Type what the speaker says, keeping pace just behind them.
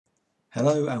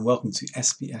Hello and welcome to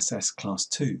SPSS Class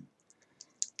 2.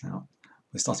 Now,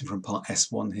 we're starting from part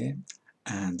S1 here,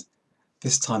 and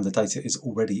this time the data is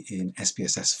already in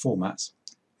SPSS format,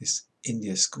 this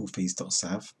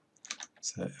indiaschoolfees.sav.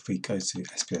 So if we go to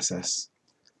SPSS,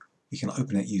 we can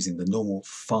open it using the normal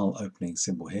file opening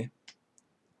symbol here.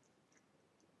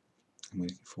 I'm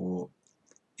looking for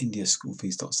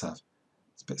indiaschoolfees.sav.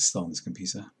 It's a bit slow on this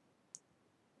computer.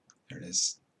 There it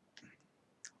is.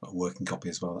 Got a working copy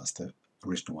as well, that's the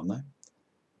original one though.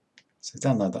 So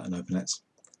download that and open it.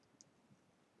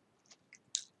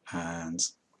 And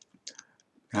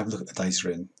have a look at the data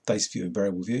in data view and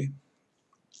variable view.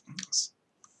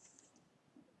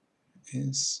 Okay,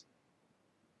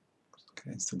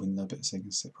 it's the window bit so you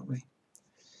can see it properly.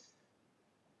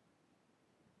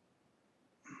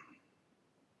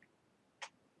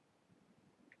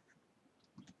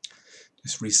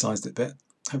 Just resized it a bit.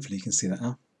 Hopefully you can see that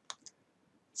now.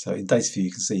 So in data view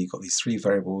you can see you've got these three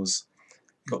variables.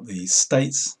 You've got the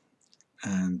state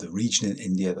and the region in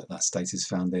India that state is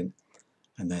found in,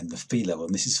 and then the fee level,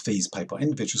 and this is fees paid by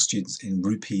individual students in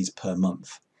rupees per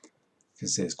month. You can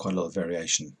see there's quite a lot of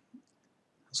variation.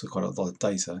 Also quite a lot of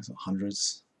data, it's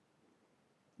hundreds,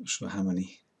 not sure how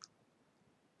many,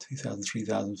 2,000,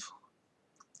 3,000,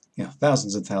 yeah,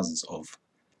 thousands and thousands of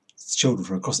children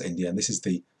from across India, and this is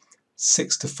the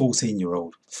 6 to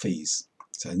 14-year-old fees.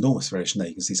 So enormous variation there.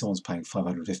 You can see someone's paying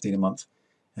 515 a month,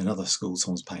 in another school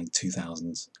someone's paying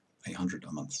 2,800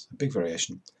 a month. A big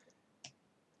variation.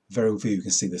 Variable view, you can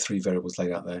see the three variables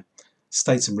laid out there.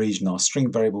 State and region are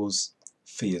string variables,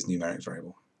 fee is numeric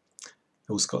variable.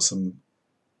 We've also got some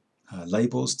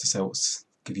labels to say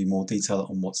give you more detail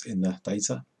on what's in the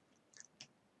data.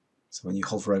 So when you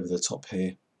hover over the top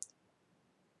here,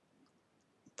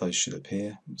 those should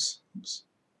appear. Oops.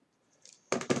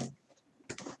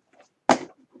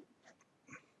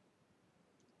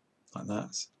 Like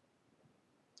that.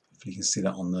 Hopefully you can see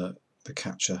that on the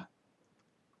capture,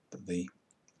 that the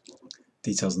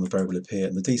details on the variable appear,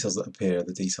 and the details that appear are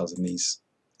the details in these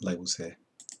labels here.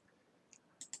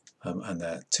 And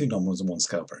they're two nominals and one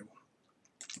scale variable.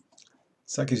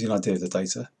 So that gives you an idea of the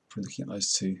data from looking at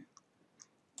those two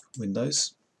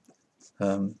windows.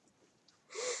 Okay,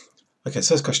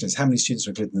 so first question is, how many students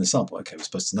are included in the sample? Okay, we're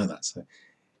supposed to know that. So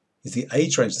is the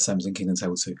age range the same as in Kingdom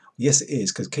Table 2? Yes, it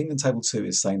is, because Kingdom Table 2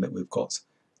 is saying that we've got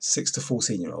 6 to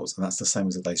 14-year-olds, and that's the same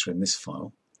as the data in this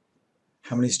file.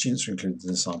 How many students are included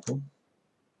in the sample?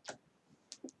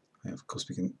 Yeah, of course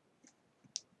we can,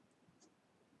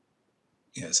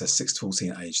 yeah, it says 6 to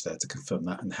 14 age there to confirm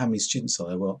that. And how many students are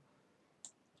there? Well,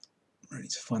 ready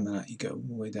to find that out, you go all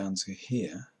the way down to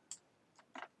here,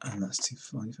 and that's to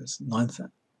find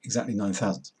exactly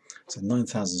 9,000. So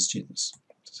 9,000 students.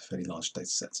 It's a fairly large data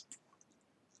set.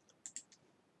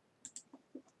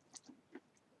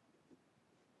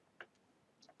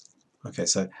 Okay,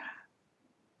 so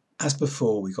as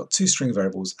before, we've got two string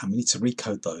variables and we need to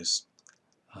recode those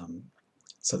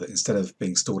so that instead of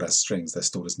being stored as strings, they're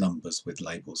stored as numbers with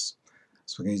labels.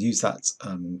 So we're going to use that,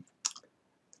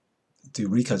 do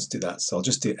recode to do that. So I'll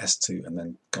just do S2 and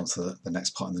then go on to the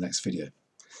next part in the next video.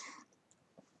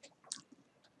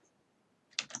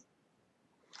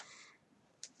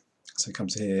 So come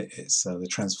to here, it's the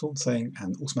transform thing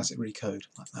and automatic recode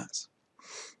like that.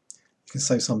 You can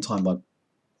save some time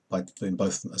by doing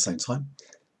both at the same time.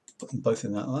 Put them both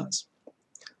in that like that.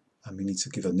 And we need to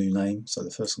give a new name. So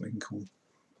the first one we can call,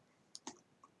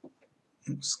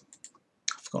 oops,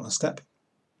 I've forgotten a step.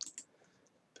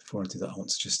 Before I do that, I want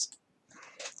to just,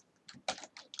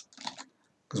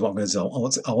 because what I'm going to do,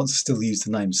 I want to still use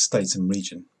the names state and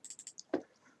region. So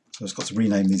I've just got to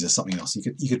rename these as something else.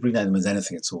 You could rename them as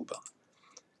anything at all, but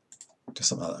just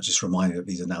something like that. Just remind me that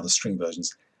these are now the string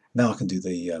versions. Now I can do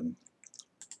the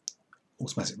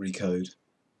automatic recode.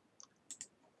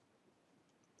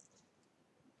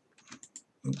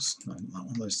 Oops, no, not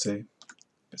one of those two.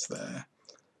 It's there.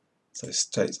 So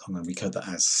state, I'm going to recode that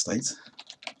as state. So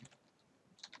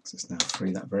it's now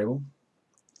free, that variable.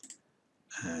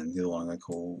 And the other one I'm going to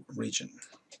call region.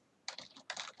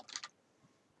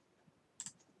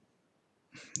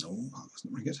 No, that's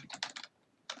not very good.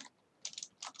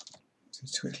 Too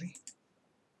quickly.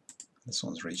 This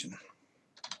one's region.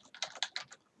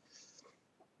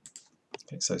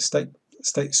 Okay, so state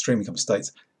string becomes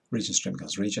state, region string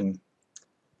becomes region.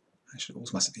 I should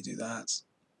automatically do that.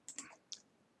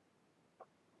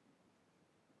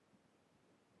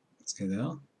 So here they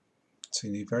are, two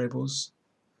new variables.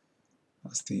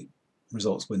 That's the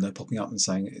results window popping up and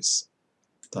saying it's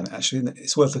done. Actually,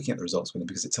 it's worth looking at the results window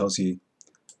because it tells you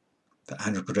that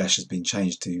Andhra Pradesh has been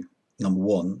changed to number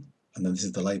 1, and then this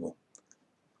is the label.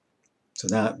 So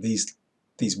now these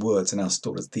these words are now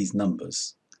stored as these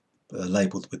numbers, but they're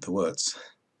labelled with the words,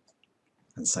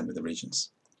 and same with the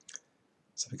regions.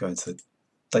 So if we go into the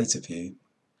data view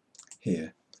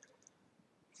here,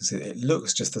 you can see that it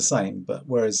looks just the same, but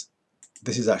whereas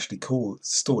this is actually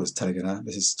stored as Telugu,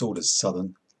 this is stored as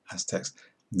Southern, as text,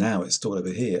 now it's stored over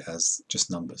here as just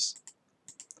numbers,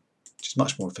 which is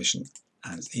much more efficient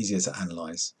and it's easier to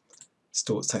analyse.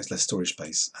 Takes less storage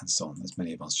space and so on. There's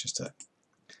many advantages to it.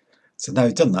 So now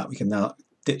we've done that, we can now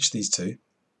ditch these two.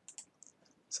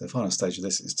 So the final stage of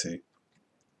this is to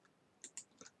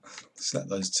select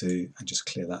those two and just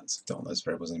clear that. So don't want those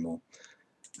variables anymore.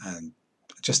 And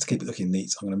just to keep it looking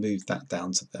neat, I'm going to move that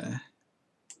down to there.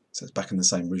 So it's back in the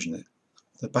same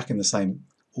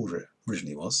order it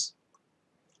originally was.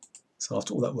 So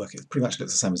after all that work, it pretty much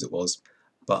looks the same as it was,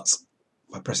 but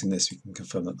by pressing this, we can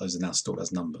confirm that those are now stored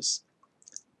as numbers,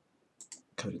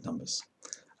 coded numbers.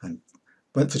 And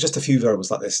for just a few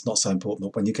variables like this, not so important,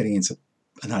 but when you're getting into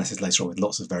analysis later on with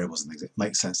lots of variables and things, it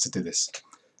makes sense to do this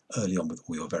early on with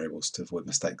all your variables to avoid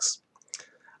mistakes.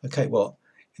 Okay, well,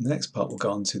 in the next part we'll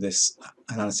go on to this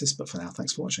analysis, but for now,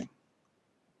 thanks for watching.